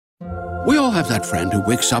We all have that friend who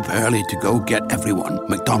wakes up early to go get everyone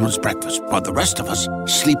McDonald's breakfast, while the rest of us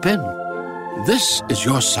sleep in. This is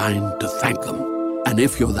your sign to thank them. And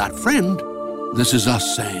if you're that friend, this is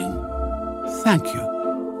us saying thank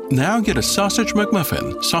you. Now get a sausage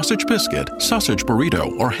McMuffin, sausage biscuit, sausage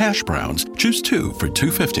burrito, or hash browns. Choose 2 for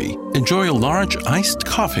 $2.50. Enjoy a large iced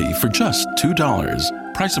coffee for just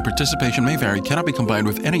 $2. Price and participation may vary. Cannot be combined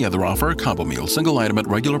with any other offer or combo meal. Single item at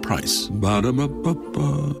regular price.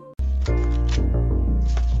 Ba-da-ba-ba-ba.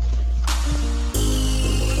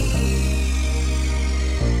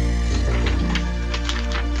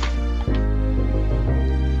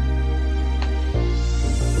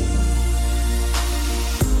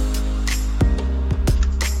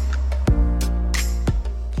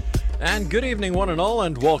 And good evening, one and all,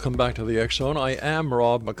 and welcome back to the X Zone. I am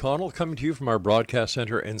Rob McConnell, coming to you from our broadcast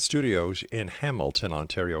center and studios in Hamilton,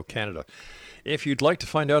 Ontario, Canada. If you'd like to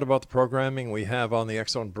find out about the programming we have on the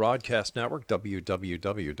X Zone Broadcast Network,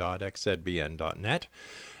 www.xzbn.net,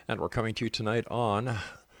 and we're coming to you tonight on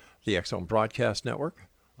the X Zone Broadcast Network,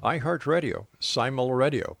 iHeartRadio, Simul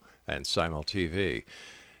Radio, and Simul TV.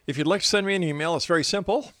 If you'd like to send me an email, it's very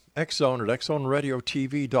simple. Xzone at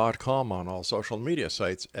xzoneradiotv.com, on all social media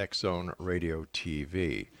sites, Xzone Radio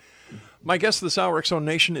TV. My guest this hour, X Zone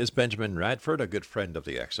Nation, is Benjamin Radford, a good friend of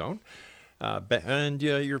the X Zone. And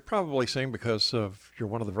you're probably saying, because you're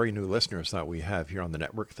one of the very new listeners that we have here on the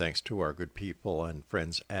network, thanks to our good people and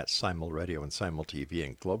friends at Simul Radio and Simul TV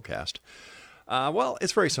and Globecast. Well,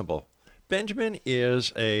 it's very simple. Benjamin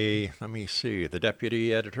is the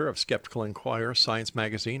deputy editor of Skeptical Inquirer Science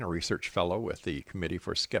Magazine, a research fellow with the Committee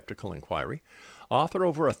for Skeptical Inquiry, author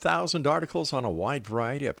over 1,000 articles on a wide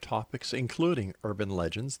variety of topics, including urban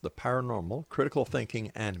legends, the paranormal, critical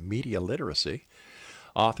thinking, and media literacy,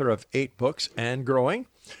 author of 8 books and growing,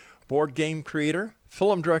 board game creator,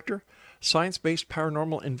 film director, science-based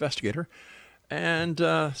paranormal investigator, and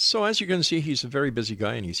so as you can see, he's a very busy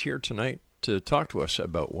guy, and he's here tonight to talk to us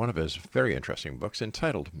about one of his very interesting books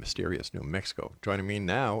entitled Mysterious New Mexico. Joining me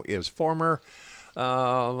now is former,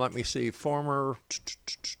 gosh,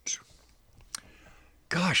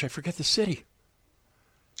 I forget the city.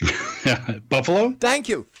 Buffalo? Thank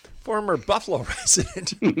you. Former Buffalo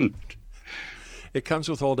resident. It comes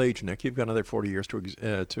with old age, Nick. You've got another 40 years to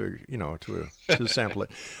sample it.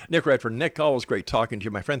 Nick Radford. Nick, always great talking to you,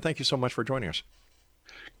 my friend. Thank you so much for joining us.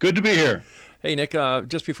 Good to be here. Hey, Nick,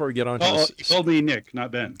 just before we get on to this... You called me Nick,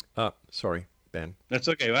 not Ben. Sorry, Ben. That's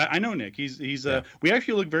okay. I know Nick. He's we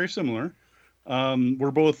actually look very similar.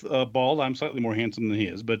 We're both bald. I'm slightly more handsome than he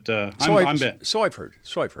is, but I'm Ben. So I've heard.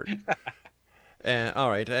 All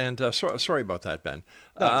right, and sorry about that, Ben.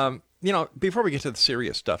 Before we get to the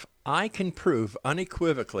serious stuff, I can prove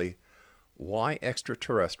unequivocally why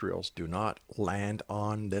extraterrestrials do not land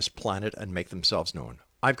on this planet and make themselves known.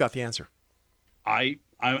 I've got the answer.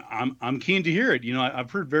 I'm keen to hear it.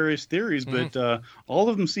 I've heard various theories, but all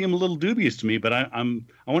of them seem a little dubious to me. But I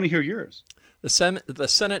want to hear yours. The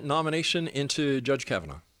Senate nomination into Judge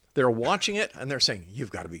Kavanaugh. They're watching it and they're saying, "You've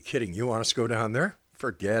got to be kidding! You want us to go down there?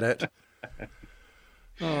 Forget it."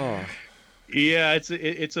 Oh, yeah,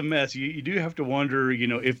 it's a mess. You do have to wonder,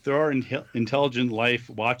 if there are intelligent life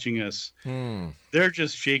watching us, they're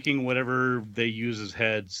just shaking whatever they use as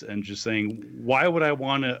heads and just saying, "Why would I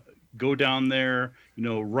want to go down there,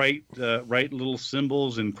 write little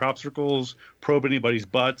symbols in crop circles, probe anybody's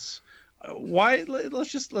butts? Why?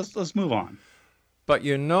 Let's move on." But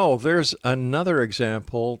there's another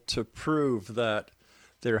example to prove that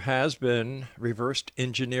there has been reversed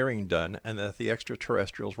engineering done and that the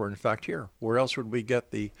extraterrestrials were in fact here. Where else would we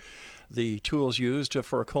get the tools used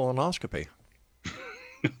for a colonoscopy?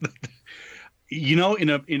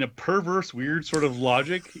 In a perverse, weird sort of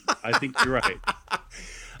logic, I think you're right.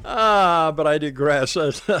 But I digress.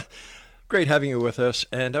 Great having you with us.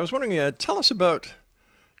 And I was wondering, tell us about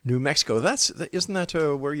New Mexico. Isn't that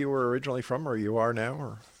where you were originally from, or you are now?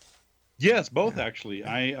 Or? Yes, both actually.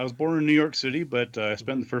 I was born in New York City, but I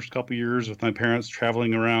spent the first couple of years with my parents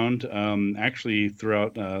traveling around, actually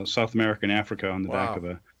throughout South America and Africa on the back of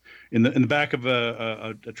in the back of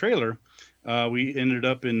a trailer. We ended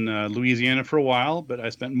up in Louisiana for a while, but I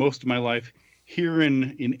spent most of my life here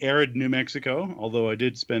in arid New Mexico, although I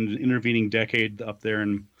did spend an intervening decade up there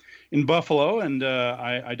in Buffalo, and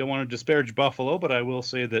I don't want to disparage Buffalo, but I will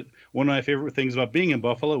say that one of my favorite things about being in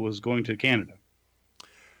Buffalo was going to Canada.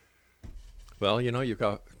 Well, you've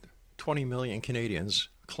got 20 million Canadians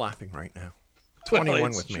clapping right now.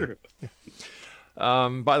 21 with true. Me.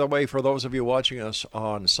 By the way, for those of you watching us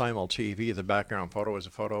on Simul TV, the background photo is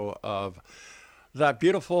a photo of that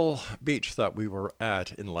beautiful beach that we were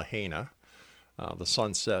at in Lahaina. The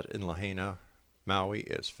sunset in Lahaina Maui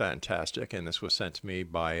is fantastic, and this was sent to me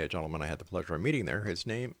by a gentleman I had the pleasure of meeting there. His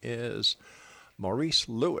name is Maurice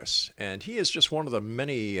Lewis, and he is just one of the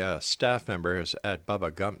many staff members at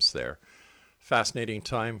Bubba Gump's there. Fascinating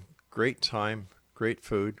time, great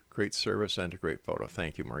food, great service, and a great photo.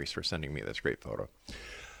 Thank you, Maurice, for sending me this great photo.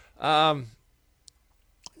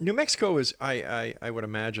 New Mexico is, I would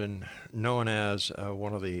imagine, known as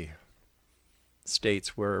one of the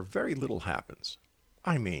states where very little happens.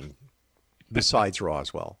 I mean, besides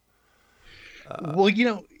Roswell. Well,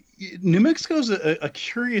 New Mexico is a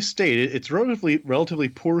curious state. It's a relatively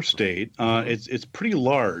poor state. It's pretty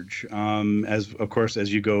large.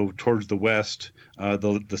 As you go towards the west,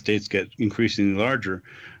 the states get increasingly larger.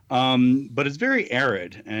 But it's very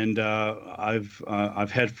arid, and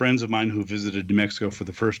I've had friends of mine who visited New Mexico for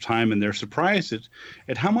the first time, and they're surprised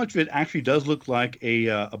at how much of it actually does look like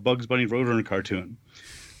a Bugs Bunny Roadrunner cartoon.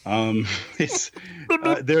 It's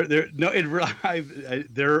there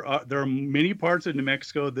are many parts of New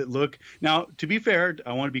Mexico that look. Now, to be fair,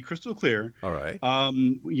 I want to be crystal clear. All right.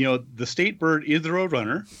 The state bird is the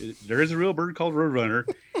roadrunner. There is a real bird called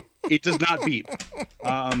roadrunner. It does not beep.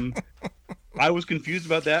 I was confused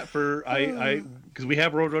about that because we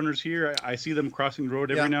have roadrunners here. I see them crossing the road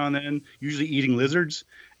every now and then, usually eating lizards.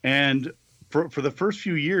 And for the first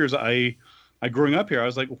few years, I growing up here, I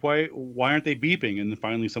was like, why aren't they beeping? And then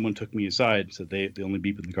finally someone took me aside and said they only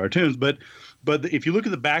beep in the cartoons. But if you look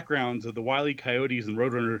at the backgrounds of the Wile E. Coyotes and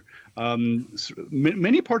Roadrunner,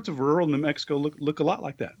 many parts of rural New Mexico look a lot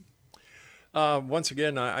like that. Once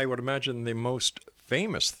again, I would imagine the most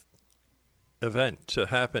famous event to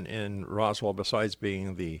happen in Roswell, besides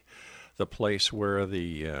being the place where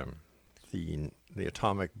the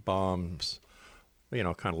atomic bombs, kind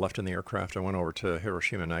of left in the aircraft and went over to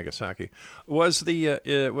Hiroshima and Nagasaki, was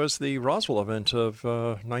the Roswell event of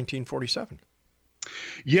 1947.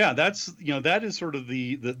 Yeah, that is sort of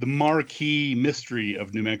the marquee mystery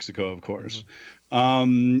of New Mexico, of course.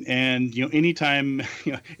 And anytime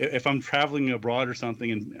if I'm traveling abroad or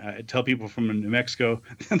something, and I tell people from New Mexico,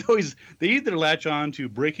 they either latch on to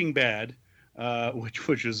Breaking Bad,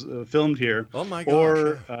 which is filmed here, oh my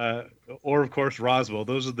gosh, or of course Roswell.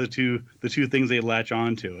 Those are the two things they latch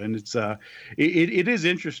on to, and it is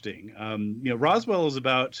interesting. Roswell is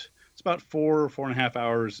about 4.5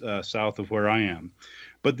 hours south of where I am,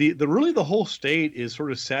 but the whole state is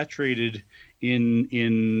sort of saturated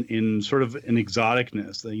in sort of an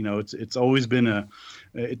exoticness. It's always been a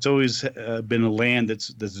land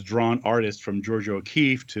that's drawn artists from Georgia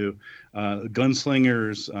O'Keeffe to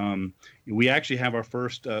gunslingers. We actually have our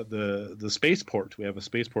first the spaceport. We have a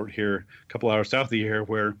spaceport here, a couple hours south of here,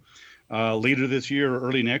 where later this year or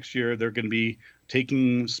early next year they're going to be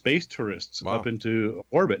taking space tourists up into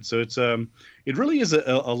orbit. So it really is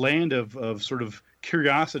a land of sort of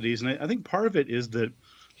curiosities, and I think part of it is that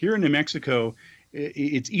here in New Mexico,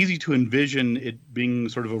 it's easy to envision it being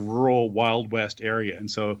sort of a rural Wild West area. And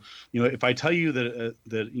so, if I tell you that a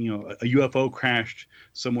UFO crashed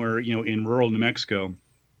somewhere, in rural New Mexico,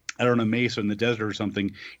 I don't know, Mesa in the desert or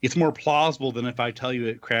something, it's more plausible than if I tell you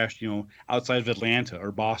it crashed, outside of Atlanta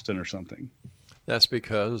or Boston or something. That's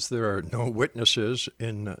because there are no witnesses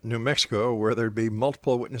in New Mexico where there'd be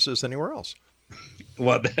multiple witnesses anywhere else.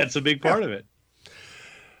 Well, that's a big part of it.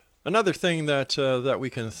 Another thing that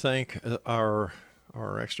we can thank our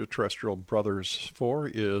extraterrestrial brothers for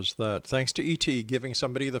is that thanks to ET, giving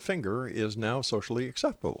somebody the finger is now socially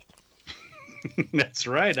acceptable. That's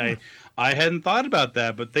right. I hadn't thought about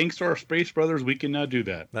that, but thanks to our space brothers, we can now do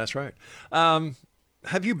that. That's right.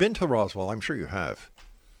 Have you been to Roswell? I'm sure you have.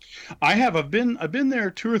 I have. I've been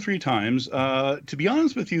there 2 or 3 times. To be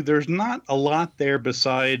honest with you, there's not a lot there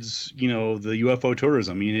besides the UFO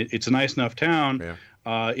tourism. I mean, it's a nice enough town. Yeah.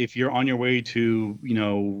 If you're on your way to,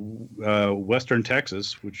 Western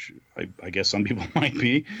Texas, which I guess some people might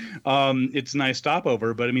be, it's a nice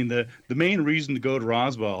stopover. But I mean, the main reason to go to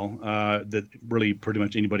Roswell, that really pretty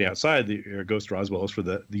much anybody outside goes to Roswell, is for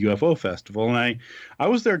the UFO festival. And I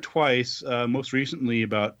was there twice, most recently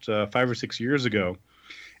about 5 or 6 years ago.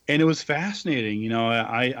 And it was fascinating.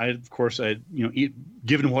 I of course,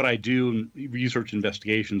 given what I do in research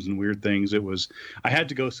investigations and weird things, I had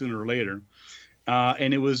to go sooner or later.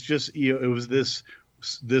 And it was just, it was this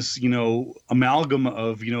amalgam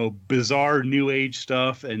of, bizarre new age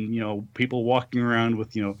stuff and, people walking around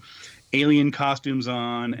with, alien costumes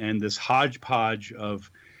on, and this hodgepodge of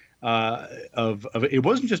it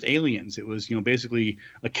wasn't just aliens. It was, basically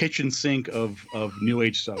a kitchen sink of new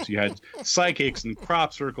age stuff. So you had psychics and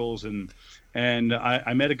crop circles and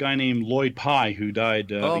I met a guy named Lloyd Pye who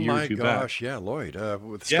died a year or two back. Oh my gosh. Yeah. Lloyd,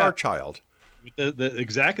 with Star Child.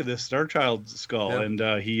 Exactly the Star Child skull. Yeah. And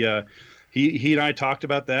he and I talked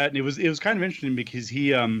about that, and it was kind of interesting because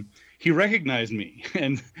he recognized me,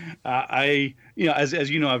 and I as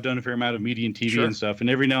you know, I've done a fair amount of media and TV and stuff, and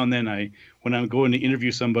every now and then when I'm going to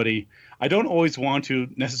interview somebody, I don't always want to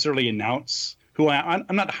necessarily announce who I'm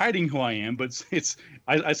not hiding who I am, but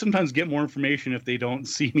I sometimes get more information if they don't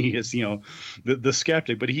see me as the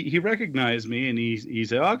skeptic. But he recognized me, and he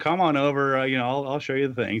said, "Oh, come on over, I'll show you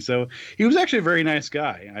the thing." So he was actually a very nice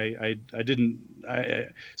guy.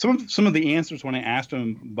 Some of the answers when I asked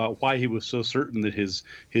him about why he was so certain that his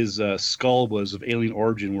skull was of alien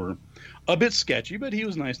origin were a bit sketchy, but he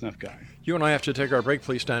was a nice enough guy. You and I have to take our break.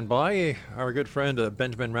 Please stand by. Our good friend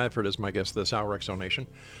Benjamin Radford is my guest this hour, Exonation.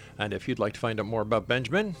 And if you'd like to find out more about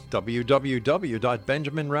Benjamin,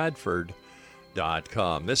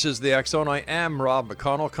 www.benjaminradford.com. This is the X Zone. I am Rob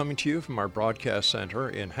McConnell, coming to you from our broadcast center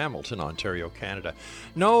in Hamilton, Ontario, Canada.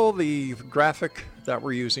 No, the graphic that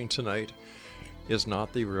we're using tonight is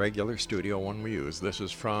not the regular studio one we use. This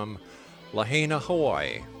is from Lahaina,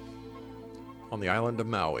 Hawaii, on the island of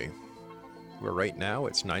Maui, where right now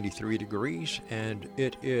it's 93 degrees, and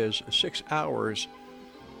it is 6 hours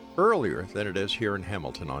earlier than it is here in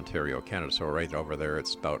Hamilton, Ontario, Canada. So right over there,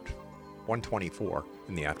 it's about 1:24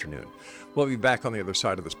 in the afternoon. We'll be back on the other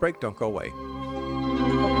side of this break. Don't go away.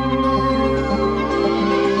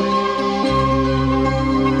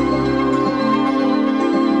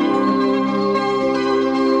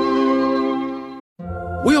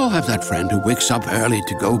 We all have that friend who wakes up early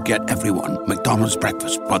to go get everyone McDonald's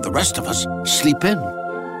breakfast, while the rest of us sleep in.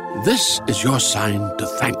 This is your sign to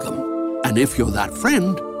thank them. And if you're that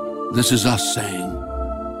friend, this is us saying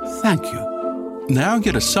thank you. Now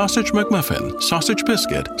get a sausage McMuffin, sausage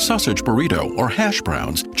biscuit, sausage burrito, or hash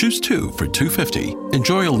browns. Choose 2 for $2.50.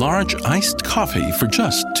 Enjoy a large iced coffee for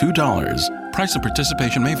just $2. Price and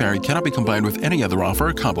participation may vary. Cannot be combined with any other offer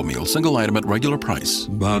or combo meal. Single item at regular price.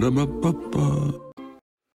 Ba-da-ba-ba-ba.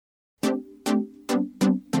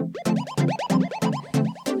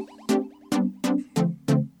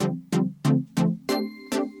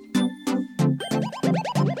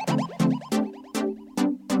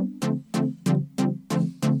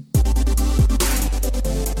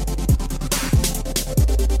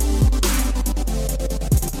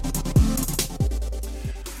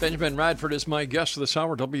 Benjamin Radford is my guest this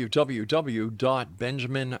hour,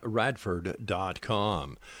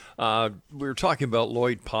 www.benjaminradford.com. We were talking about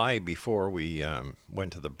Lloyd Pye before we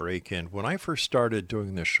went to the break, and when I first started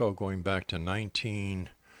doing this show going back to let's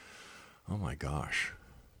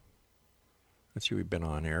see, we've been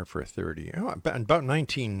on air for about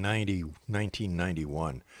 1990,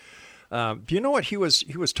 1991. Do you know what he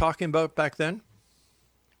was talking about back then?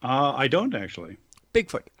 I don't actually.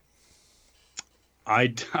 Bigfoot.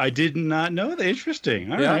 I did not know that.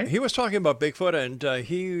 Interesting. All right. He was talking about Bigfoot, and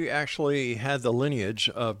he actually had the lineage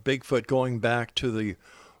of Bigfoot going back to the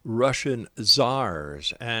Russian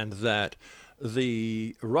czars, and that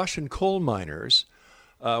the Russian coal miners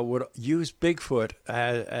would use Bigfoot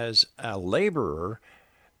as a laborer,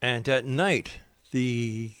 and at night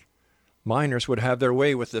the miners would have their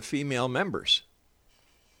way with the female members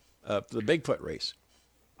of the Bigfoot race.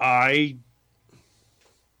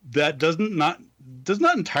 That does not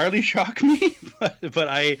entirely shock me, but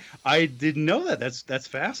I didn't know that. That's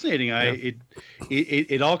fascinating. Yeah.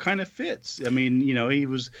 It all kind of fits. I mean, he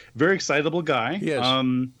was a very excitable guy. Yes.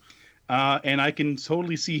 And I can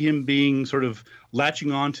totally see him being sort of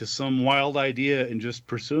latching on to some wild idea and just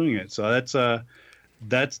pursuing it. So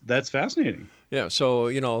that's fascinating. Yeah.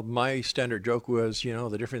 So, my standard joke was,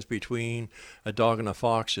 the difference between a dog and a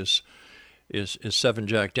fox is 7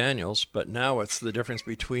 Jack Daniels, but now it's the difference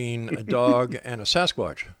between a dog and a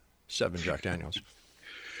Sasquatch, 7 Jack Daniels.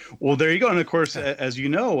 Well, there you go. And of course, as you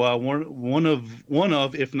know, one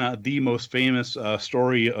of, if not the most famous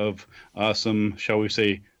story of some, shall we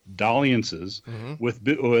say, dalliances with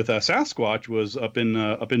Sasquatch was up in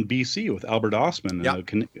BC with Albert Osman,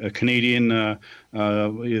 a Canadian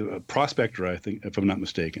prospector, I think, if I'm not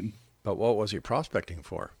mistaken. But what was he prospecting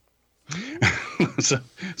for?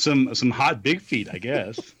 some hot big feet, I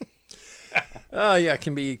guess. Yeah, it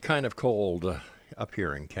can be kind of cold up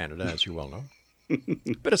here in Canada, as you well know.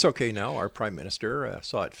 But it's okay now. Our Prime Minister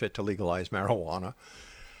saw it fit to legalize marijuana.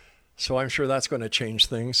 So I'm sure that's going to change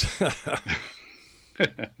things.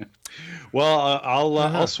 Well,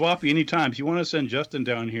 I'll swap you anytime. If you want to send Justin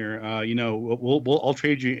down here, I'll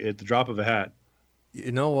trade you at the drop of a hat.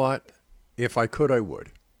 You know what? If I could, I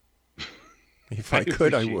would. If I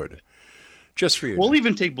could, I would. Just for you. We'll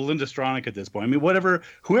even take Belinda Stronach at this point. I mean,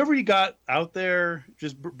 whoever you got out there,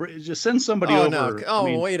 just send somebody over. No. Oh,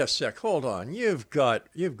 I mean, wait a sec. Hold on. You've got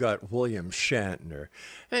William Shatner,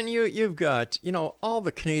 and you've got all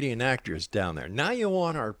the Canadian actors down there. Now you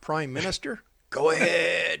want our Prime Minister? Go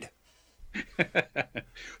ahead.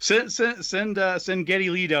 send Geddy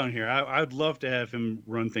Lee down here. I'd love to have him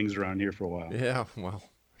run things around here for a while. Yeah, well,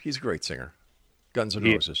 he's a great singer. Guns N'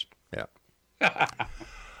 Roses. Yeah.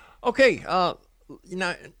 Okay.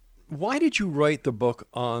 Now, why did you write the book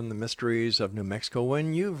on the mysteries of New Mexico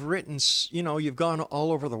when you've written, you've gone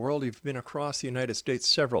all over the world, you've been across the United States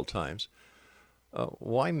several times?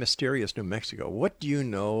 Why mysterious New Mexico? What do you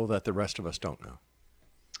know that the rest of us don't know?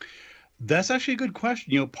 That's actually a good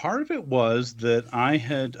question. Part of it was that I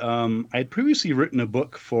had previously written a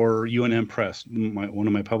book for UNM Press, one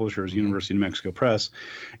of my publishers, University of New Mexico Press,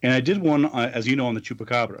 and I did one, as you know, on the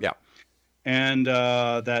Chupacabra. Yeah. And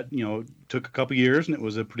that took a couple years, and it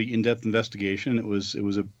was a pretty in-depth investigation. It was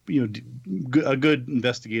a a good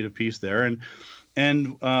investigative piece there,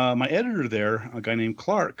 and my editor there, a guy named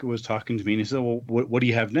Clark, was talking to me, and he said, "Well, what do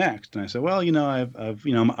you have next?" And I said, "Well,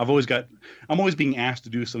 I'm always being asked to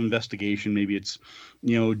do some investigation. Maybe it's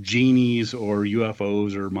genies or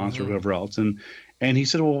UFOs or monsters or whatever else." And he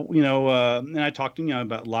said, "Well, and I talked to him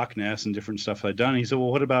about Loch Ness and different stuff I'd done. And he said, "Well,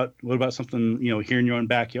 what about something here in your own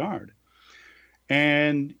backyard?"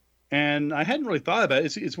 And I hadn't really thought about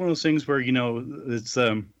it. It's one of those things where it's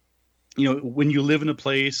when you live in a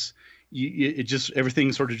place,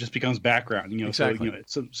 everything sort of just becomes background. Exactly.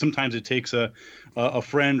 So sometimes it takes a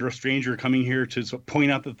friend or a stranger coming here to sort of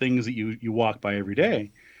point out the things that you walk by every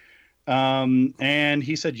day. And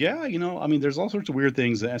he said, "Yeah, I mean, there's all sorts of weird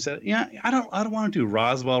things." I said, "Yeah, I don't want to do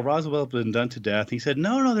Roswell. Roswell's been done to death." He said,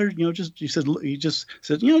 "No, there, he just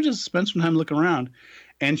said, just spend some time looking around."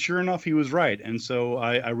 And sure enough, he was right. And so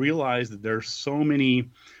I realized that there's so many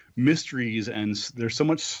mysteries and there's so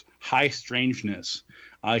much high strangeness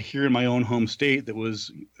here in my own home state that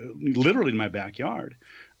was literally in my backyard.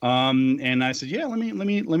 And I said, "Yeah, let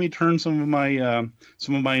me turn some of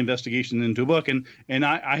my investigations into a book." And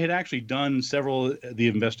I had actually done several of the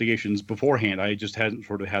investigations beforehand. I just hadn't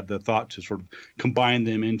sort of had the thought to sort of combine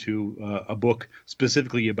them into a book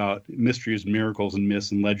specifically about mysteries, miracles, and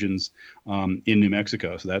myths and legends in New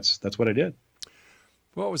Mexico. So that's what I did.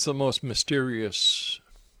 What was the most mysterious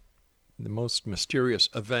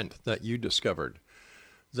event that you discovered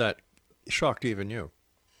that shocked even you?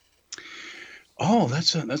 Oh,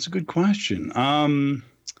 that's a good question. I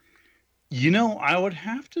would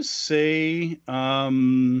have to say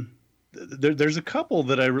there's a couple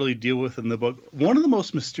that I really deal with in the book. One of the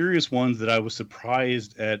most mysterious ones that I was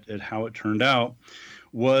surprised at how it turned out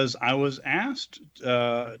was I was asked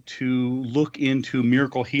to look into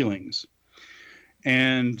miracle healings.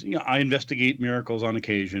 And I investigate miracles on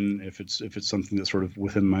occasion if it's something that's sort of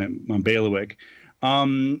within my bailiwick.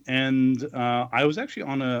 And I was actually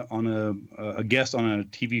on a guest on a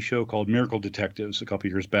TV show called Miracle Detectives a couple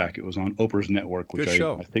years back. It was on Oprah's network, which good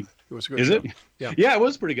show. I think it was a good. Is show. It? Yeah. Yeah, it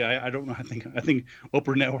was pretty good. I don't know. I think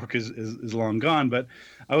Oprah Network is long gone, but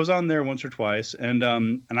I was on there once or twice, and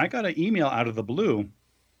I got an email out of the blue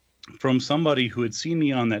from somebody who had seen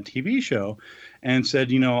me on that TV show, and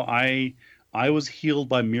said, I was healed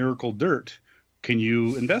by miracle dirt. Can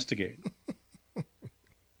you investigate?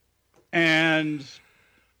 And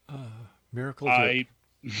miracle. I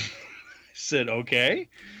said, okay.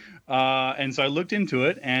 And so I looked into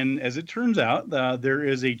it. And as it turns out, there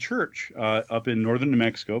is a church up in northern New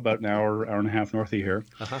Mexico, about an hour and a half north of here.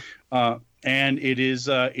 Uh-huh. And it is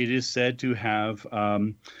said to have,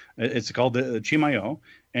 it's called the Chimayo.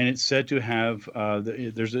 And it's said to have,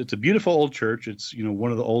 it's a beautiful old church. It's,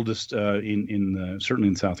 one of the oldest certainly in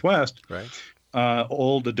the Southwest. Right.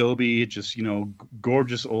 Old adobe, just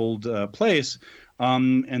gorgeous old place,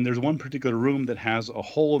 and there's one particular room that has a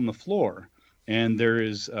hole in the floor, and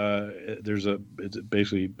there's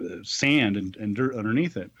basically sand and dirt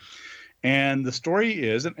underneath it. And the story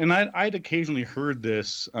is, and I'd occasionally heard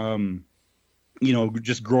this,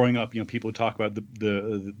 just growing up, people talk about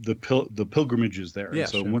the pilgrimages there.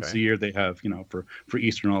 Yes, and so once a year they have, for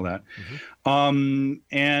Easter and all that.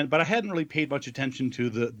 Mm-hmm. But I hadn't really paid much attention to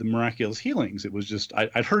the miraculous healings. It was just,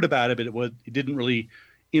 I'd heard about it, but it didn't really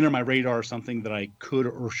enter my radar or something that I could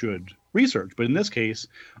or should research. But in this case,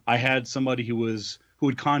 I had somebody who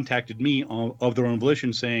had contacted me of their own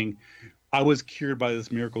volition saying, I was cured by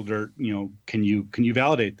this miracle dirt. Can you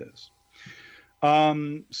validate this?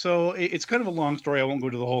 So it's kind of a long story. I won't go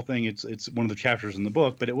to the whole thing. It's one of the chapters in the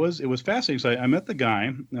book, but it was fascinating. So I met the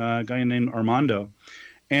guy, a guy named Armando,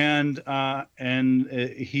 His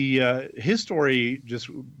story, just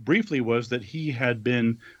briefly, was that he had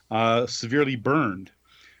been severely burned.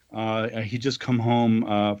 He just come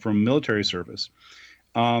home from military service,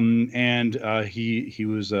 and it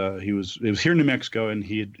was here in New Mexico, and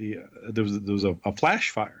there was a flash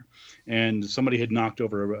fire, and somebody had knocked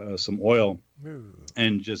over some oil. Ooh.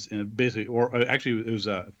 And basically, or actually, it was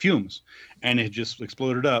fumes, and it just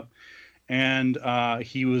exploded up. And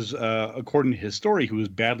he was, according to his story, he was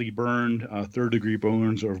badly burned, third-degree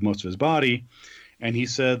burns over most of his body. And he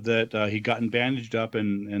said that he'd gotten bandaged up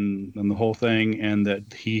and the whole thing, and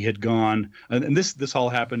that he had gone. And this all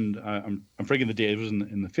happened. I'm forgetting the date. It was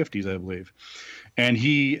in the 50s, I believe. And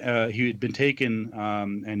he had been taken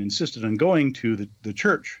and insisted on going to the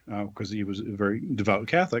church because he was a very devout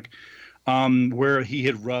Catholic, where he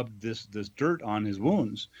had rubbed this dirt on his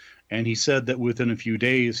wounds. And he said that within a few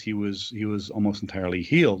days he was almost entirely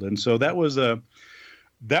healed. And so that was an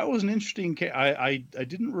interesting case. I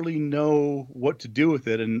didn't really know what to do with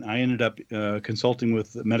it, and I ended up consulting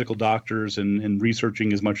with medical doctors and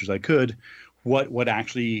researching as much as I could what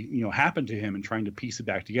actually happened to him and trying to piece it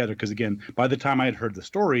back together. Because again, by the time I had heard the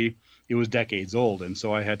story, it was decades old, and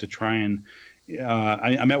so I had to try and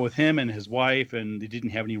I met with him and his wife, and they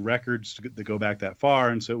didn't have any records to go back that far,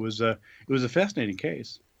 and so it was a fascinating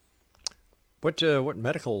case. What did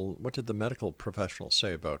the medical professionals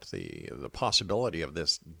say about the possibility of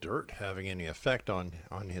this dirt having any effect on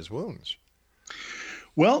his wounds?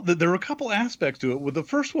 Well, there were a couple aspects to it. Well, the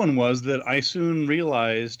first one was that I soon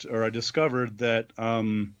realized, or I discovered that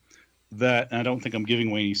and I don't think I'm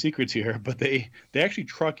giving away any secrets here, but they actually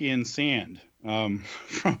truck in sand from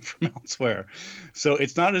elsewhere. So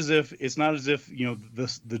it's not as if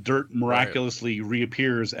the dirt miraculously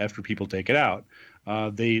reappears after people take it out.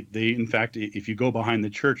 They in fact, if you go behind the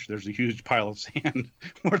church, there's a huge pile of sand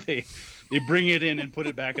where they bring it in and put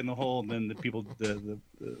it back in the hole, and then the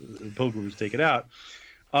pilgrims take it out.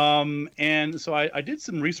 And so I did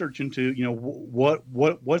some research into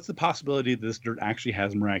what's the possibility that this dirt actually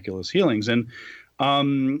has miraculous healings, and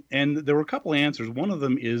there were a couple answers. One of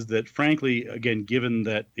them is that, frankly, again, given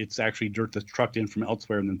that it's actually dirt that's trucked in from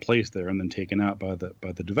elsewhere and then placed there and then taken out by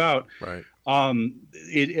the devout, right?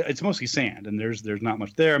 It's mostly sand, and there's not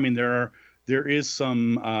much there. I mean, there is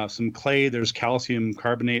some clay. There's calcium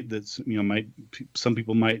carbonate that's some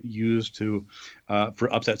people might use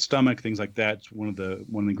for upset stomach, things like that. It's one of the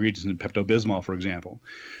ingredients in Pepto-Bismol, for example.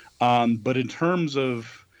 But in terms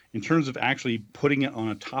of actually putting it on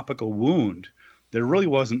a topical wound, there really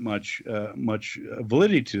wasn't much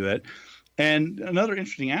validity to that. And another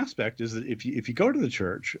interesting aspect is that if you go to the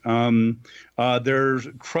church, there's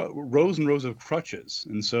rows and rows of crutches,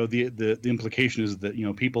 and so the implication is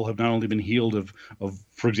that people have not only been healed of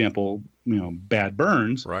for example bad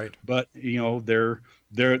burns, right, but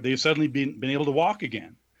they've suddenly been able to walk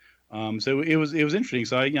again. So it was interesting.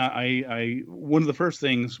 So I one of the first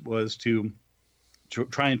things was to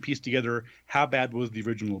try and piece together how bad was the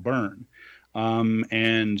original burn.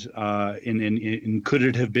 And could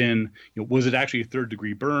it have been, was it actually a third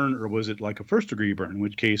degree burn, or was it like a first degree burn? In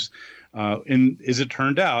which case, as it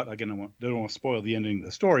turned out, again, I don't want to spoil the ending of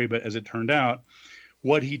the story, but as it turned out,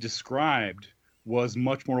 what he described was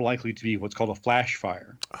much more likely to be what's called a flash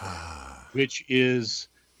fire, which can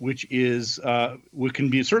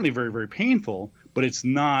be certainly very, very painful, but it's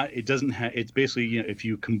not. It doesn't have. It's basically if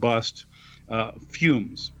you combust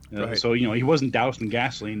fumes. Right. So he wasn't doused in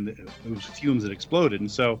gasoline; it was fumes that exploded.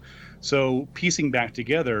 And so piecing back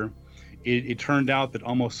together, it turned out that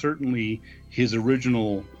almost certainly his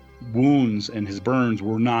original wounds and his burns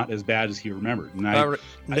were not as bad as he remembered. And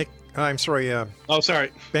Nick, I'm sorry.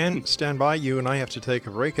 Sorry. Ben, stand by. You and I have to take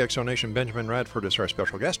a break. Exonation Benjamin Radford is our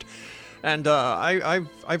special guest. And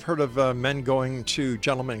I've heard of men going to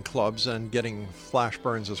gentlemen clubs and getting flash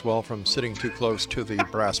burns as well from sitting too close to the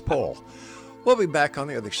brass pole. We'll be back on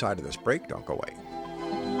the other side of this break. Don't go away.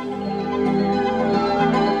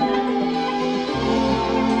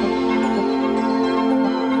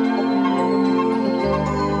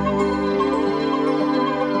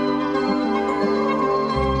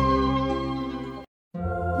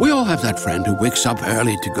 We all have that friend who wakes up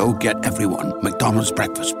early to go get everyone McDonald's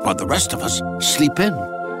breakfast, while the rest of us sleep in.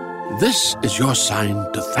 This is your sign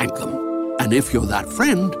to thank them. And if you're that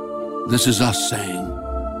friend, this is us saying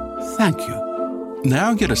thank you.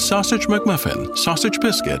 Now get a sausage McMuffin, sausage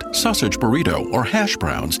biscuit, sausage burrito, or hash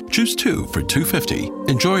browns. Choose 2 for $2.50.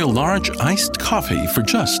 Enjoy a large iced coffee for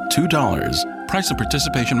just $2. Price and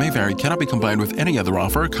participation may vary. Cannot be combined with any other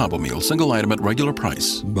offer or combo meal. Single item at regular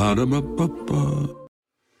price. Ba-da-ba-ba-ba.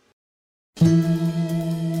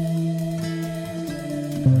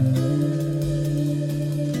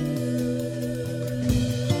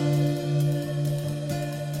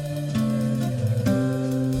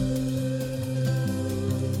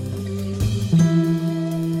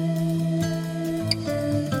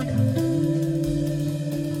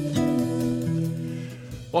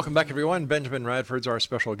 Welcome back, everyone. Benjamin Radford's our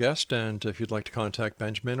special guest, and if you'd like to contact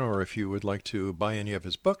Benjamin or if you would like to buy any of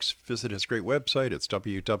his books, visit his great website. It's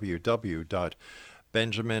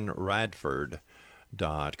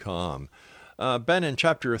www.benjaminradford.com. Ben, in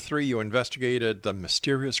Chapter 3, you investigated the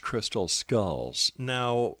mysterious crystal skulls.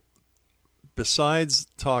 Now, besides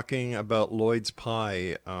talking about Lloyd's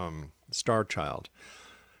Pie, Star Child,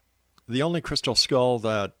 the only crystal skull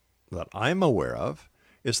that I'm aware of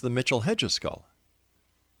is the Mitchell Hedges skull.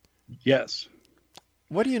 Yes.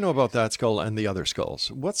 What do you know about that skull and the other skulls?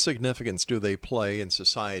 What significance do they play in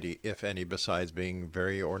society, if any, besides being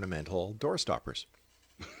very ornamental door stoppers?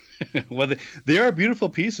 Well, they are beautiful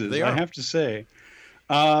pieces, I have to say.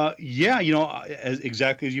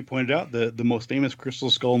 Exactly as you pointed out, the most famous crystal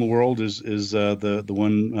skull in the world is the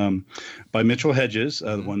one by Mitchell Hedges,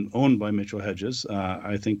 the one owned by Mitchell Hedges.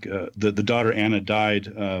 I think the daughter Anna died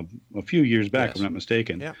a few years back, if I'm not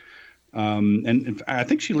mistaken. Yeah. And I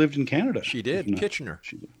think she lived in Canada. She did, Kitchener.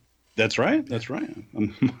 That's right. That's right.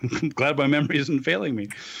 I'm glad my memory isn't failing me.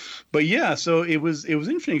 But yeah, so it was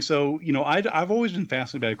interesting. So, I've always been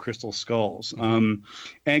fascinated by crystal skulls, and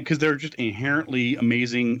because they're just inherently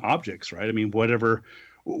amazing objects, right? I mean, whatever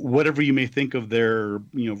you may think of their,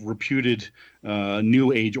 reputed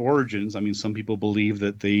New Age origins. I mean, some people believe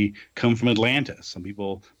that they come from Atlantis. Some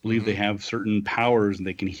people believe they have certain powers and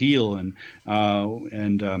they can heal. And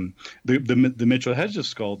the Mitchell Hedges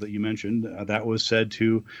skull that you mentioned, that was said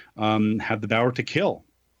to have the power to kill.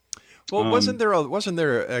 Well, wasn't there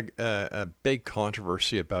a big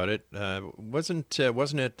controversy about it? Wasn't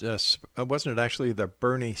it actually the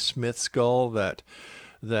Bernie Smith skull that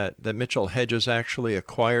Mitchell Hedges actually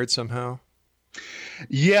acquired somehow?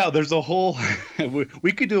 Yeah, there's a whole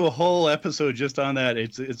we could do a whole episode just on that.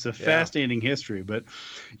 It's a fascinating history, but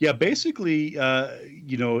yeah, basically,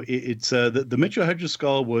 it's the Mitchell Hedges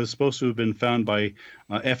skull was supposed to have been found by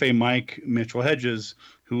F.A. Mike Mitchell Hedges,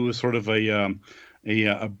 who was sort of a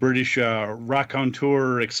British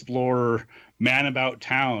raconteur, explorer, man about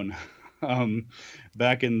town.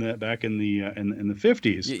 Back in the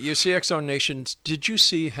 50s. You see, X-Zone Nation, did you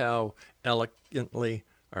see how elegantly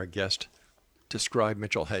our guest described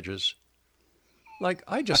Mitchell Hedges? Like,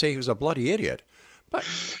 I just say he was a bloody idiot. But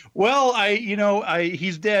well,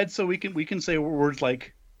 he's dead, so we can say words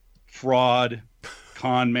like fraud,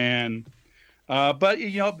 con man. But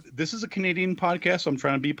this is a Canadian podcast, so I'm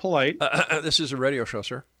trying to be polite. This is a radio show,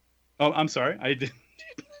 sir. Oh, I'm sorry. I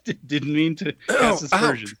didn't mean to cast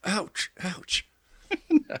aspersions. Ouch.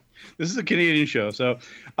 This is a Canadian show, so,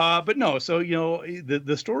 but no. So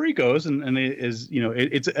the story goes, and it is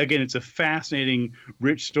it's a fascinating,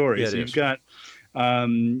 rich story. Yeah, so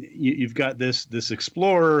you've got this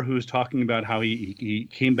explorer who's talking about how he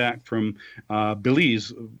came back from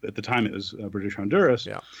Belize. At the time, it was British Honduras.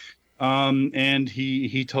 Yeah. And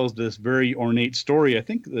he tells this very ornate story. I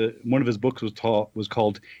think one of his books was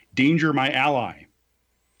called "Danger, My Ally,"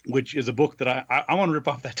 which is a book that I want to rip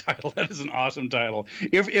off that title. That is an awesome title.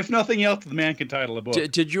 If nothing else, the man can title a book.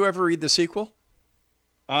 Did you ever read the sequel?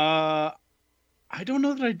 I don't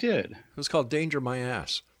know that I did. It was called Danger My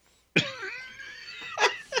Ass.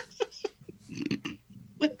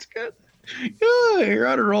 Let's go. Oh, you're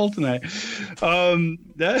on a roll tonight.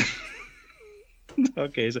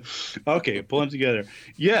 Okay, pull them together.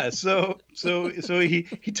 Yeah, so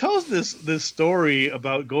he tells this story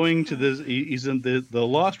about going to this. He's in the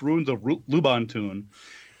lost ruins of Lubantun,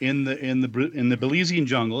 in the Belizean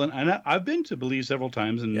jungle, and I've been to Belize several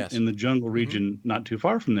times in the jungle region, not too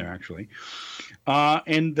far from there actually.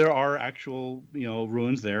 And there are actual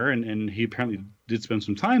ruins there, and he apparently did spend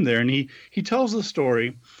some time there, and he tells the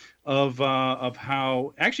story of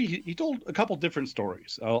how actually he told a couple different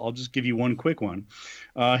stories. I'll just give you one quick one.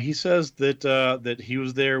 He says that he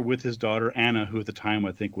was there with his daughter Anna, who at the time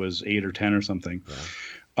I think was 8 or 10 or something,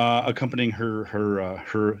 accompanying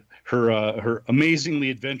her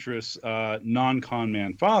amazingly adventurous non-con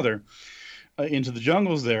man father into the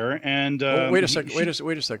jungles there. And wait a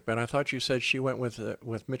sec, Ben. I thought you said she went with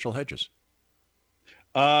Mitchell Hedges.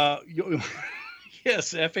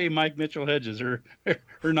 Yes, F.A. Mike Mitchell Hedges, her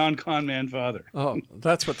non-con man father. Oh,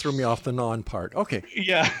 that's what threw me off the non part. Okay.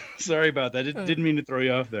 Yeah, sorry about that. Didn't mean to throw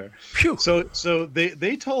you off there. Phew. So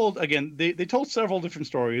they told several different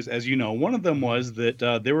stories, as you know. One of them was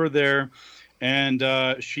that they were there, and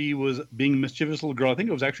she was being a mischievous little girl. I think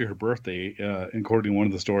it was actually her birthday, according to one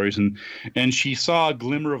of the stories, and she saw a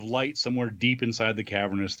glimmer of light somewhere deep inside the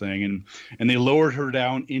cavernous thing, and they lowered her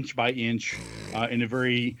down inch by inch in a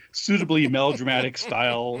very suitably melodramatic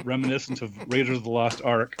style, reminiscent of Raiders of the Lost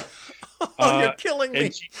Ark. Oh, you're killing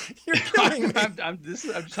me! You're killing me! I'm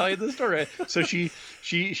telling you the story. So she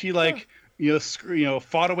like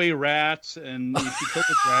fought away rats and she killed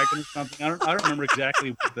a dragon or something. I don't remember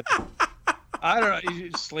exactly what I don't know.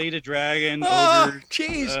 You slayed a dragon, ogres,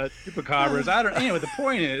 chupacabras. I don't. Anyway, the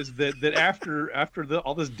point is that after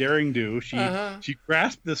all this daring do, she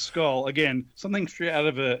grasped this skull again, something straight out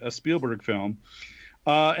of a Spielberg film,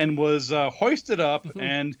 and was hoisted up,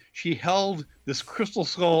 and she held this crystal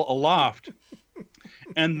skull aloft.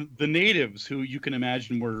 And the natives, who you can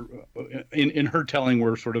imagine were, in her telling,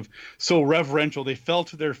 were sort of so reverential, they fell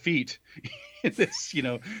to their feet. This,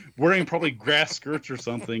 wearing probably grass skirts or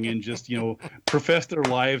something, and just, professed their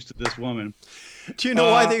lives to this woman. Do you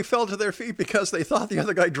know why they fell to their feet? Because they thought the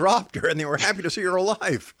other guy dropped her, and they were happy to see her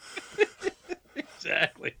alive.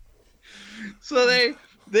 Exactly. So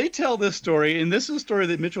they tell this story, and this is a story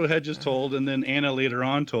that Mitchell Hedges told, and then Anna later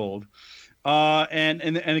on told. And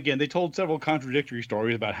again, they told several contradictory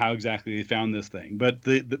stories about how exactly they found this thing. But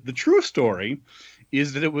the true story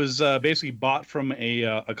is that it was basically bought from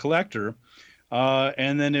a collector.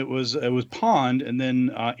 And then it was pawned, and then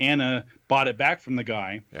Anna bought it back from the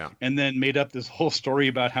guy, and then made up this whole story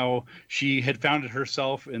about how she had found it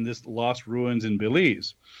herself in this lost ruins in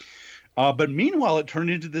Belize. But meanwhile, it turned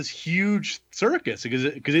into this huge circus because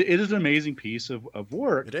it is an amazing piece of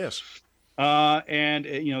work. It is. And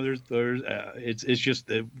there's it's just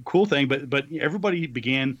a cool thing, but everybody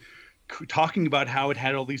began talking about how it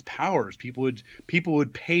had all these powers. People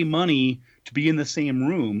would pay money to be in the same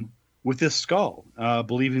room with this skull,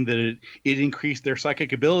 believing that it increased their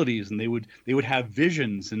psychic abilities, and they would have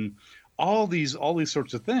visions and all these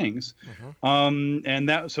sorts of things. And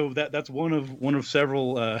that's one of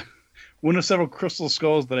several crystal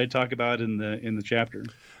skulls that I talk about in the chapter.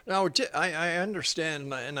 Now, I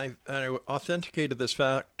understand, and I authenticated this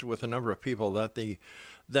fact with a number of people that the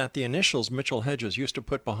initials Mitchell Hedges used to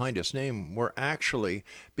put behind his name were actually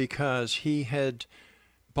because he had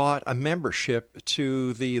bought a membership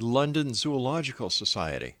to the London Zoological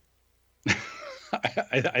Society.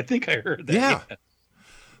 I think I heard that. Yeah.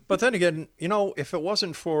 But then again, if it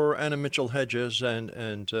wasn't for Anna Mitchell Hedges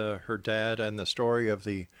and her dad and the story of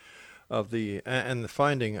the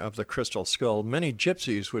finding of the crystal skull, many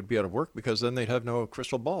gypsies would be out of work because then they'd have no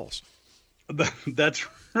crystal balls. That's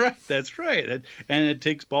right. That's right. And it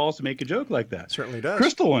takes balls to make a joke like that. It certainly does.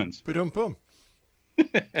 Crystal ones. Boom, boom.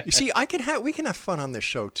 You see, we can have fun on this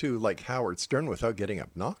show too, like Howard Stern, without getting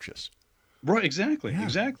obnoxious. Right. Exactly. Yeah.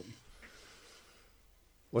 Exactly.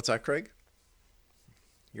 What's that, Craig?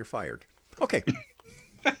 You're fired. Okay.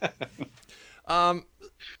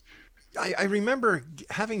 I remember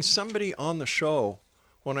having somebody on the show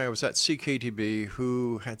when I was at CKTB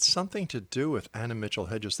who had something to do with Anna Mitchell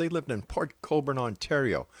Hedges. They lived in Port Colborne,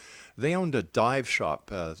 Ontario. They owned a dive shop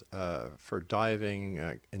for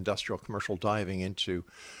diving, industrial commercial diving into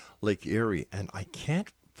Lake Erie. And I can't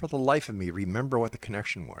for the life of me remember what the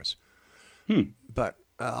connection was. But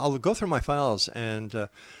I'll go through my files, and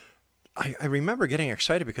I remember getting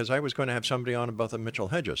excited because I was going to have somebody on about the Mitchell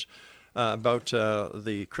Hedges. About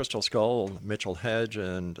the crystal skull, Mitchell Hedge,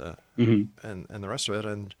 and the rest of it.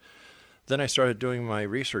 And then I started doing my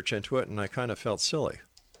research into it, and I kind of felt silly.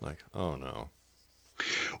 Like, oh, no.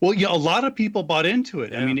 Well, yeah, a lot of people bought into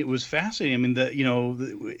it. Yeah. I mean, it was fascinating. I mean,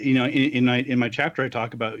 in my chapter, I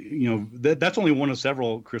talk about, that's only one of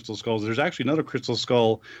several crystal skulls. There's actually another crystal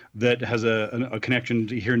skull that has a connection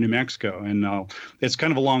to here in New Mexico. And it's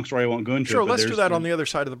kind of a long story. I won't go into it. Sure, let's do that on the other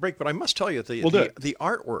side of the break. But I must tell you, the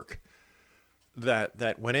artwork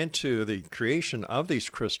that went into the creation of these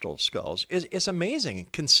crystal skulls is amazing,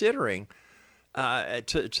 considering,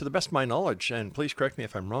 to the best of my knowledge, and please correct me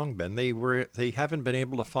if I'm wrong, Ben, they haven't been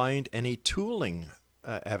able to find any tooling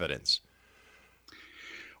evidence.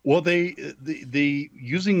 Well, they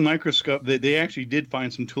using microscope, they actually did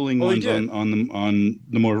find some tooling ones on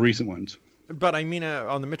the more recent ones. But I mean,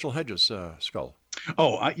 on the Mitchell Hedges skull.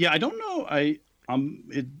 Oh, I don't know.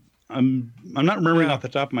 I'm not remembering off the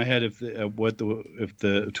top of my head if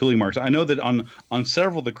the tooling marks. I know that on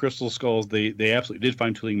several of the crystal skulls they absolutely did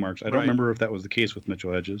find tooling marks. I don't remember if that was the case with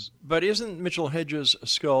Mitchell Hedges. But isn't Mitchell Hedges'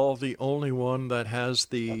 skull the only one that has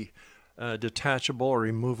the detachable or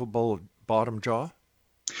removable bottom jaw?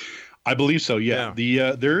 I believe so. Yeah.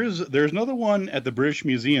 There's another one at the British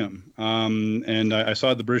Museum, and I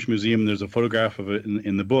saw at the British Museum. There's a photograph of it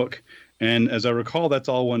in the book. And as I recall, that's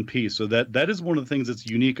all one piece. So that is one of the things that's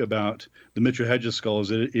unique about the Mitchell Hedges skull is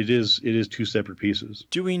that it is two separate pieces.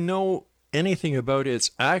 Do we know anything about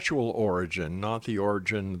its actual origin, not the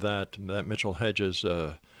origin that Mitchell Hedges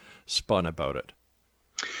spun about it?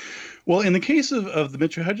 Well, in the case of the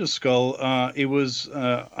Mitchell Hedges skull, it was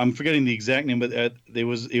I'm forgetting the exact name, but it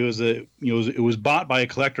was bought by a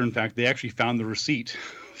collector. In fact, they actually found the receipt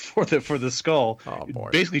for the skull, Oh, boy.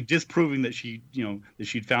 basically disproving that she'd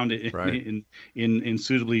found it in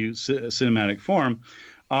suitably cinematic form.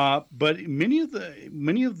 But many of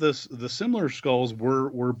the similar skulls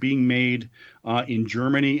were being made in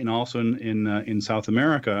Germany and also in South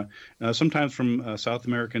America, sometimes from South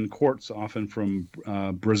American quartz, often from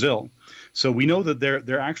Brazil. So we know that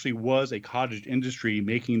there actually was a cottage industry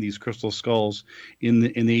making these crystal skulls in the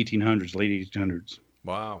 1800s, late 1800s.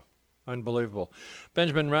 Wow. Unbelievable.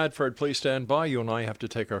 Benjamin Radford, please stand by. You and I have to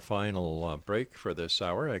take our final break for this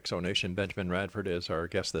hour. Exonation Benjamin Radford is our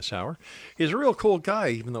guest this hour. He's a real cool guy,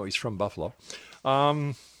 even though he's from Buffalo.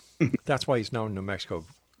 That's why he's now in New Mexico.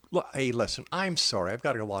 Hey, listen, I'm sorry. I've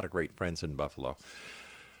got a lot of great friends in Buffalo.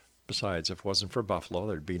 Besides, if it wasn't for Buffalo,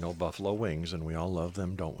 there'd be no buffalo wings, and we all love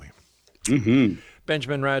them, don't we? Mm-hmm.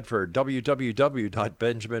 Benjamin Radford,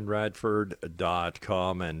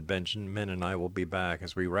 www.benjaminradford.com, and Benjamin and I will be back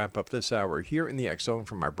as we wrap up this hour here in the X Zone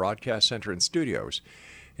from our broadcast center and studios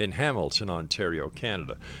in Hamilton, Ontario,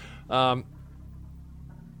 Canada.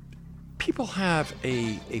 People have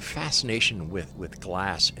a fascination with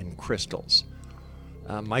glass and crystals.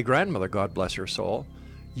 My grandmother, God bless her soul,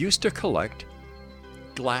 used to collect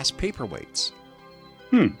glass paperweights.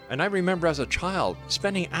 And I remember as a child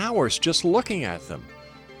spending hours just looking at them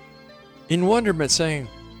in wonderment, saying,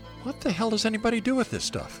 what the hell does anybody do with this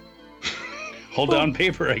stuff? Hold down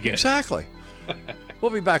paper, I guess. Exactly.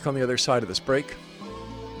 We'll be back on the other side of this break.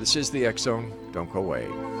 This is the X Zone. Don't go away.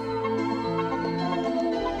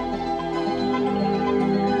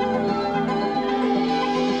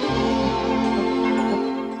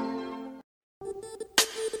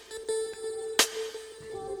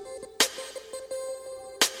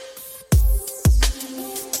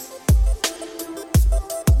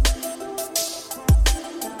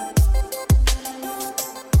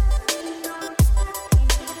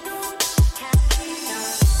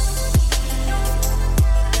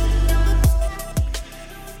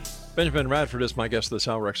 Benjamin Radford is my guest this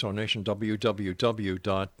hour, Exonation,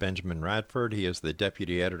 www.benjaminradford. He is the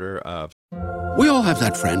deputy editor of... We all have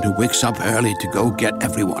that friend who wakes up early to go get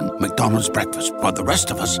everyone McDonald's breakfast, while the rest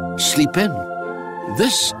of us sleep in.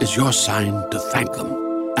 This is your sign to thank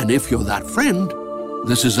them. And if you're that friend,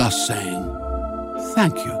 this is us saying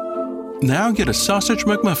thank you. Now get a sausage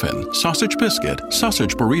McMuffin, sausage biscuit,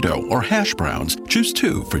 sausage burrito, or hash browns. Choose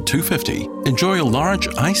 2 for $2.50. Enjoy a large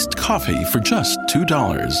iced coffee for just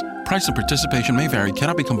 $2. Price and participation may vary.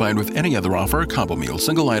 Cannot be combined with any other offer or combo meal.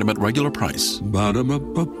 Single item at regular price.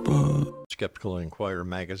 Ba-da-ba-ba-ba. Skeptical Inquirer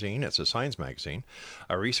magazine. It's a science magazine.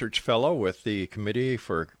 A research fellow with the Committee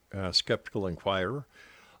for Skeptical Inquirer.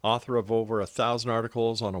 Author of over 1,000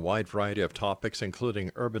 articles on a wide variety of topics,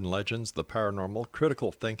 including urban legends, the paranormal,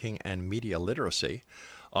 critical thinking, and media literacy.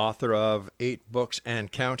 Author of 8 books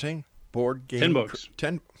and counting. Board game. 10 books.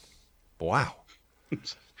 10. Wow.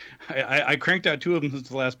 I cranked out 2 of them since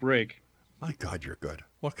the last break. My God, you're good.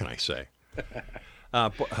 What can I say?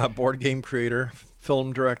 Board game creator,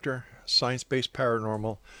 film director, science-based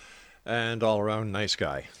paranormal, and all-around nice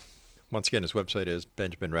guy. Once again, his website is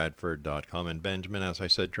benjaminradford.com. And Benjamin, as I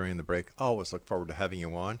said during the break, always look forward to having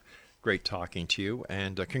you on. Great talking to you.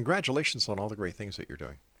 And congratulations on all the great things that you're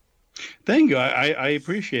doing. Thank you. I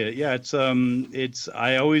appreciate it. Yeah, it's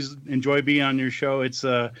I always enjoy being on your show. It's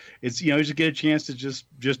just get a chance to just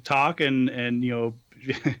talk and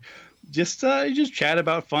just chat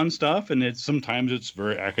about fun stuff, and sometimes it's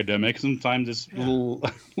very academic, sometimes it's a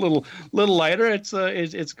little lighter.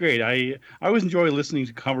 It's great. I always enjoy listening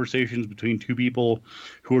to conversations between 2 people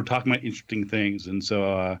who are talking about interesting things, and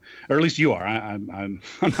so or at least you are. I'm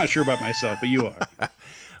not sure about myself, but you are.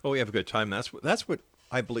 Oh, we have a good time. That's what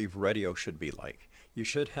I believe radio should be like. You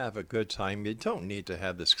should have a good time. You don't need to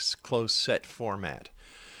have this close set format.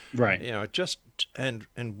 Right. And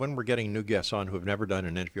when we're getting new guests on who have never done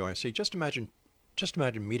an interview, I say, just imagine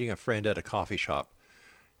meeting a friend at a coffee shop,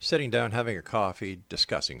 sitting down, having a coffee,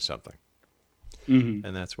 discussing something. Mm-hmm.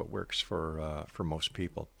 And that's what works for most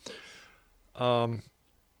people.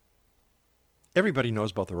 Everybody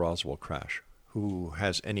knows about the Roswell crash, who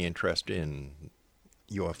has any interest in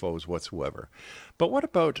UFOs whatsoever. But what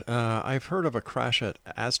about, I've heard of a crash at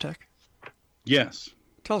Aztec? Yes.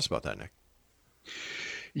 Tell us about that, Nick.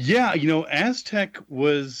 Yeah, Aztec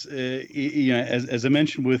was, as I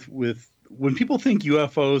mentioned, with when people think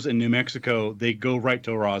UFOs in New Mexico, they go right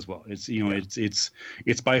to Roswell. It's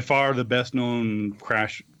by far the best known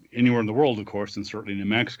crash anywhere in the world, of course, and certainly New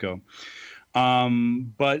Mexico.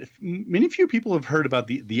 But few people have heard about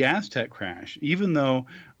the Aztec crash, even though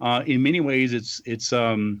in many ways it's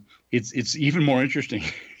even more interesting.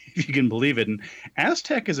 if you can believe it. And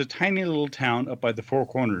Aztec is a tiny little town up by the Four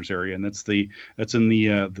Corners area, and that's in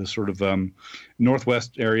the sort of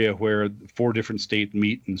northwest area where 4 different states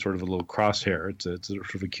meet in sort of a little crosshair. It's a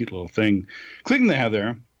sort of a cute little thing they have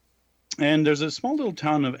there. And there's a small little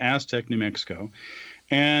town of Aztec, New Mexico.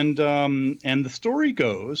 And the story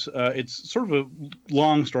goes, it's sort of a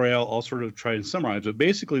long story. I'll sort of try and summarize. But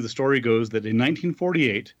basically, the story goes that in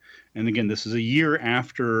 1948, and again, this is a year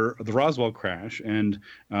after the Roswell crash, and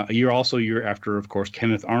a year after, of course,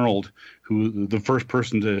 Kenneth Arnold, who the first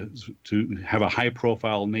person to have a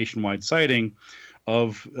high-profile nationwide sighting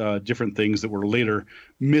of different things that were later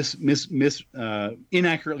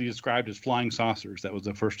inaccurately described as flying saucers. That was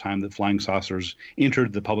the first time that flying saucers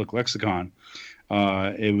entered the public lexicon.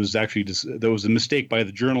 It was actually there was a mistake by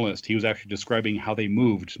the journalist. He was actually describing how they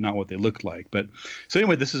moved, not what they looked like. But so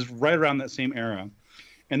anyway, this is right around that same era,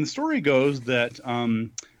 and the story goes that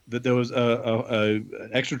that there was a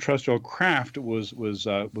extraterrestrial craft was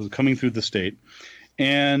coming through the state,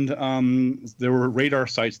 and there were radar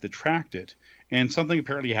sites that tracked it, and something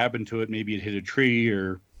apparently happened to it. Maybe it hit a tree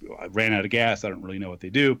or ran out of gas. I don't really know what they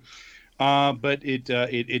do, but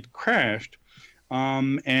it crashed.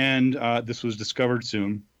 And this was discovered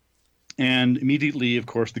soon. And immediately, of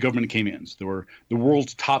course, the government came in. So there were the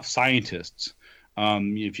world's top scientists.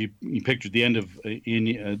 If you picture the end of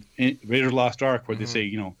in Raiders of the Lost Ark, where they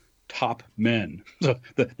say, top men. So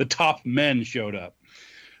the top men showed up,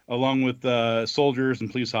 along with soldiers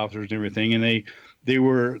and police officers and everything. And they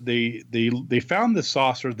found this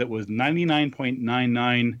saucer that was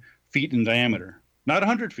 99.99 feet in diameter. Not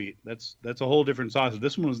 100 feet. That's a whole different saucer.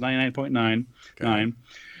 This one was 99.99.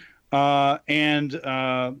 And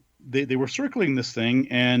they were circling this thing,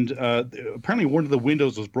 and apparently one of the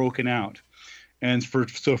windows was broken out. And for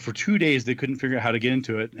 2 days they couldn't figure out how to get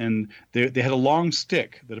into it. And they had a long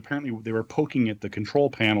stick that apparently they were poking at the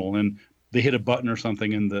control panel, and they hit a button or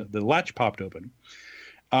something, and the latch popped open.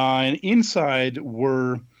 And inside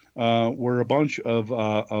were a bunch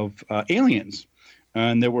of aliens.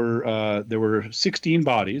 And there were 16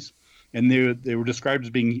 bodies, and they were described as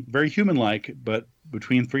being very human-like, but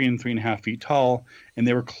between 3 and 3.5 feet tall. And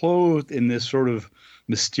they were clothed in this sort of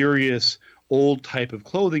mysterious old type of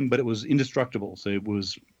clothing, but it was indestructible. So it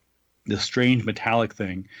was this strange metallic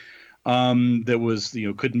thing that was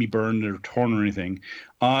couldn't be burned or torn or anything.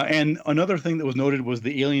 And another thing that was noted was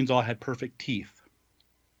the aliens all had perfect teeth.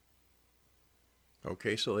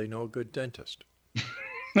 Okay, so they know a good dentist.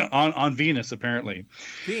 on Venus, apparently.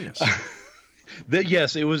 Venus.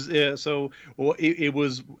 Yes, it was. It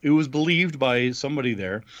was believed by somebody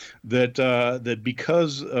there that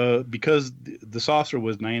because the saucer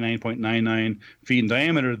was 99.99 feet in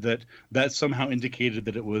diameter, that somehow indicated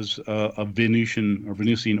that it was a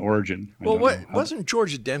Venusian origin. Well, wasn't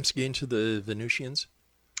George Adamski into the Venusians?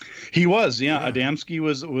 He was, yeah. Adamski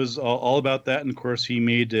was all about that, and of course he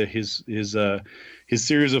made his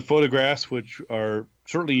series of photographs, which are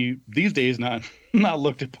certainly these days not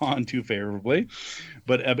looked upon too favorably.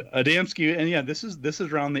 But Adamski, and yeah, this is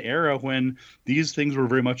around the era when these things were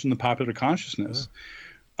very much in the popular consciousness.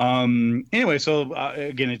 Yeah. Anyway, so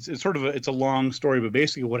again, it's sort of it's a long story, but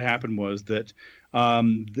basically what happened was that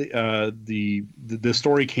the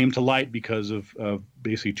story came to light because of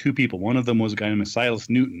basically 2 people. One of them was a guy named Silas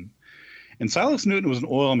Newton, and Silas Newton was an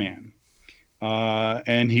oil man.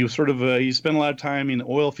 And he was sort of he spent a lot of time in the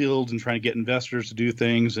oil fields and trying to get investors to do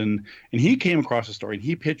things, and he came across a story, and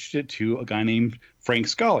he pitched it to a guy named Frank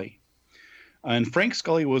Scully. And Frank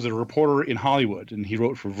Scully was a reporter in Hollywood, and he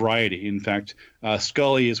wrote for Variety. In fact,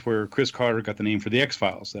 Scully is where Chris Carter got the name for the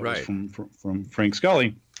X-Files. That was from Frank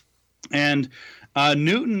Scully. And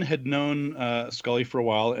Newton had known Scully for a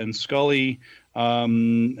while, and Scully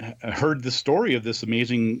heard the story of this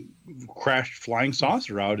amazing crashed flying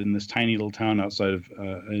saucer out in this tiny little town outside of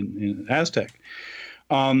in Aztec.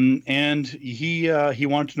 And he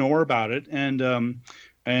wanted to know more about it,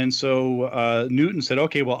 and so Newton said,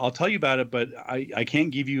 "Okay, well, I'll tell you about it, but I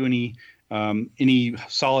can't give you any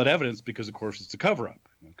solid evidence because, of course, it's a cover-up.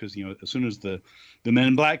 Because as soon as the Men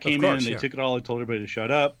in Black came in and they took it all, they told everybody to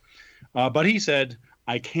shut up. But he said,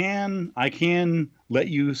 I can let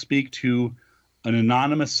you speak to an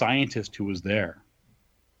anonymous scientist who was there."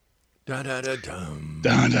 Da-da-da-dum.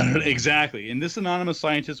 Exactly. And this anonymous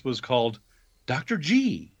scientist was called Dr.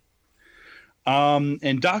 G.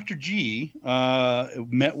 And Dr. G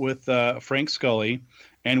met with Frank Scully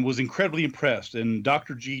and was incredibly impressed. And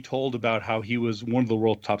Dr. G told about how he was one of the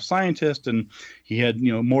world's top scientists, and he had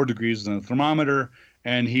more degrees than a thermometer,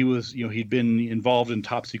 and he was, he'd been involved in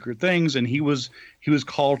top secret things, and he was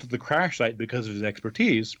called to the crash site because of his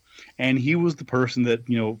expertise, and he was the person that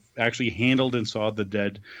actually handled and saw the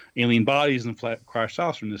dead alien bodies and crash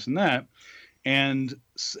saucer and this and that, and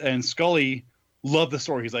Scully loved the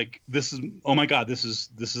story. He's like, oh my God, this is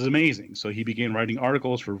amazing. So he began writing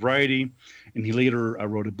articles for Variety, and he later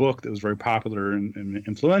wrote a book that was very popular and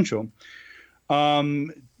influential.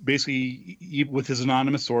 Basically, with his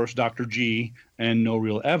anonymous source, Dr. G, and no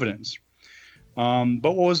real evidence.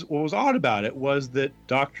 But what was odd about it was that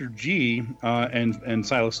Dr. G and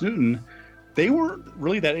Silas Newton, they weren't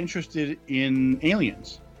really that interested in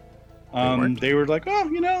aliens. They were like, oh,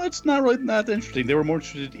 it's not really that interesting. They were more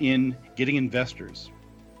interested in getting investors.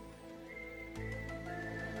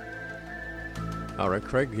 All right,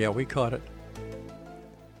 Craig. Yeah, we caught it.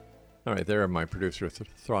 All right, there. My producer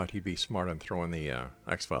thought he'd be smart on throwing the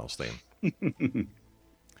X-Files theme.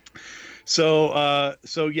 So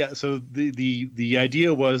the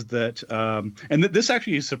idea was that, and this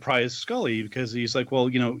actually surprised Scully, because he's like, well,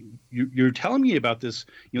 you're telling me about this,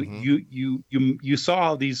 you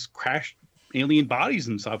saw these crashed alien bodies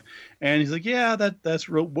and stuff, and he's like, yeah, that's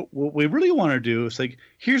real. What we really want to do is, like,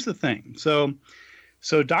 here's the thing. So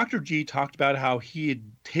Dr. G talked about how he had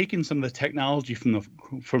taken some of the technology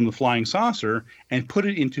from the flying saucer and put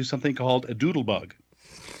it into something called a doodlebug.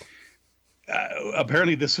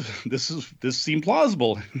 Apparently, this seemed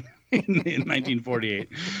plausible in 1948,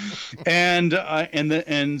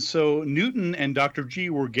 and so Newton and Dr. G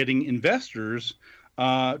were getting investors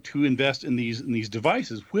to invest in these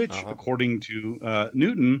devices, which, according to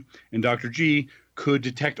Newton and Dr. G, could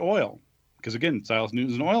detect oil, because again, Silas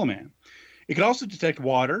Newton's an oil man. It could also detect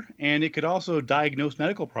water, and it could also diagnose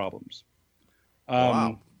medical problems.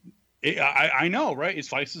 Wow. I know, right? It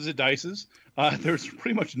slices, it dices. There's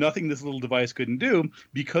pretty much nothing this little device couldn't do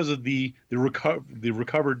because of the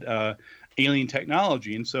recovered alien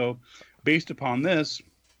technology. And so, based upon this,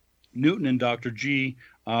 Newton and Dr. G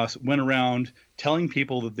went around telling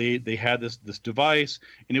people that they had this device,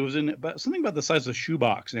 and it was something about the size of a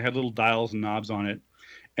shoebox, and it had little dials and knobs on it.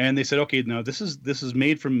 And they said, okay, now this is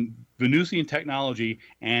made from Venusian technology,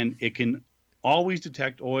 and it can always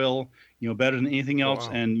detect oil, better than anything else.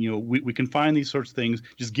 Wow. And we can find these sorts of things.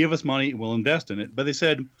 Just give us money, we'll invest in it. But they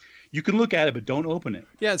said, you can look at it, but don't open it.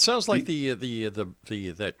 Yeah, it sounds like the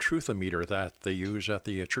that truthometer that they use at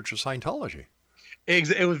the Church of Scientology.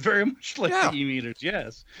 It was very much like the e-meters,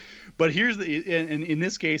 yes. But here's and in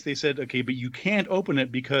this case, they said, okay, but you can't open it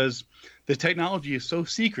because the technology is so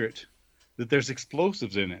secret that there's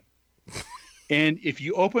explosives in it, and if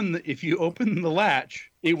you open the latch,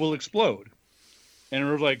 it will explode. And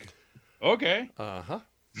we're like, okay.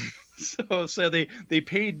 So they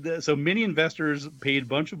paid. So many investors paid a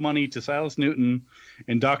bunch of money to Silas Newton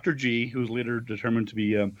and Dr. G, who was later determined to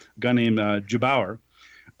be a guy named Jabauer,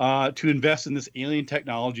 to invest in this alien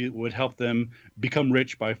technology that would help them become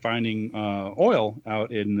rich by finding oil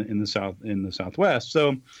out in the Southwest.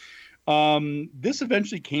 So. This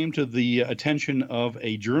eventually came to the attention of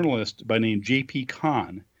a journalist by name J.P.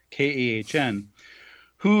 Kahn, K-A-H-N,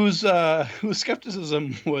 whose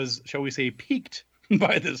skepticism was, shall we say, piqued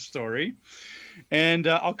by this story. And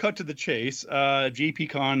I'll cut to the chase. J.P.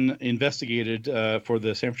 Kahn investigated for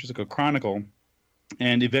the San Francisco Chronicle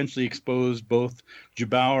and eventually exposed both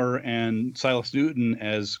Jabauer and Silas Newton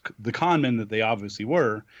as the con men that they obviously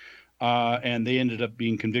were, and they ended up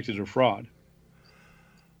being convicted of fraud.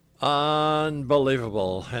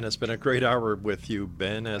 Unbelievable. And it's been a great hour with you,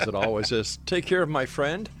 Ben, as it always is. Take care of my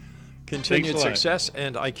friend. Continued success.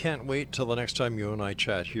 And I can't wait till the next time you and I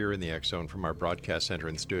chat here in the X Zone from our broadcast center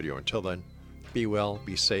and studio. Until then, be well,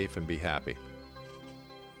 be safe, and be happy.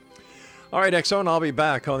 All right, X Zone, I'll be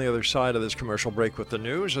back on the other side of this commercial break with the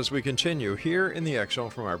news as we continue here in the X Zone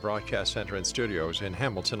from our broadcast center and studios in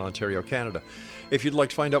Hamilton, Ontario, Canada. If you'd like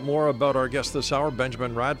to find out more about our guest this hour,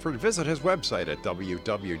 Benjamin Radford, visit his website at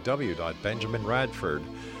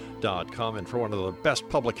www.benjaminradford.com. And for one of the best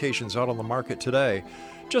publications out on the market today,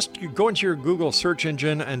 just go into your Google search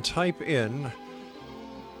engine and type in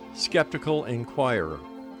Skeptical Inquirer.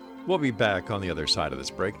 We'll be back on the other side of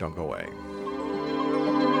this break. Don't go away.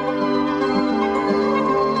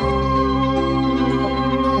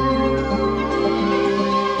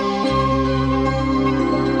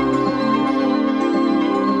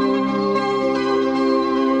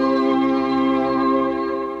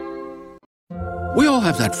 We all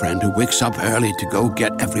have that friend who wakes up early to go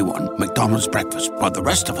get everyone McDonald's breakfast, while the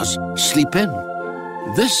rest of us sleep in.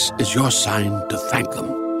 This is your sign to thank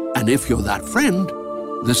them. And if you're that friend,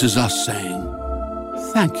 this is us saying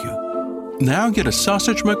thank you. Now get a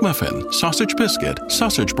sausage McMuffin, sausage biscuit,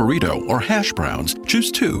 sausage burrito, or hash browns.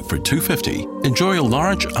 Choose 2 for $2.50. Enjoy a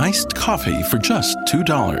large iced coffee for just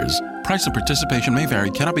 $2. Price and participation may vary.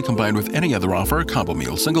 Cannot be combined with any other offer or combo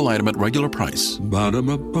meal. Single item at regular price.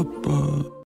 Ba-da-ba-ba-ba.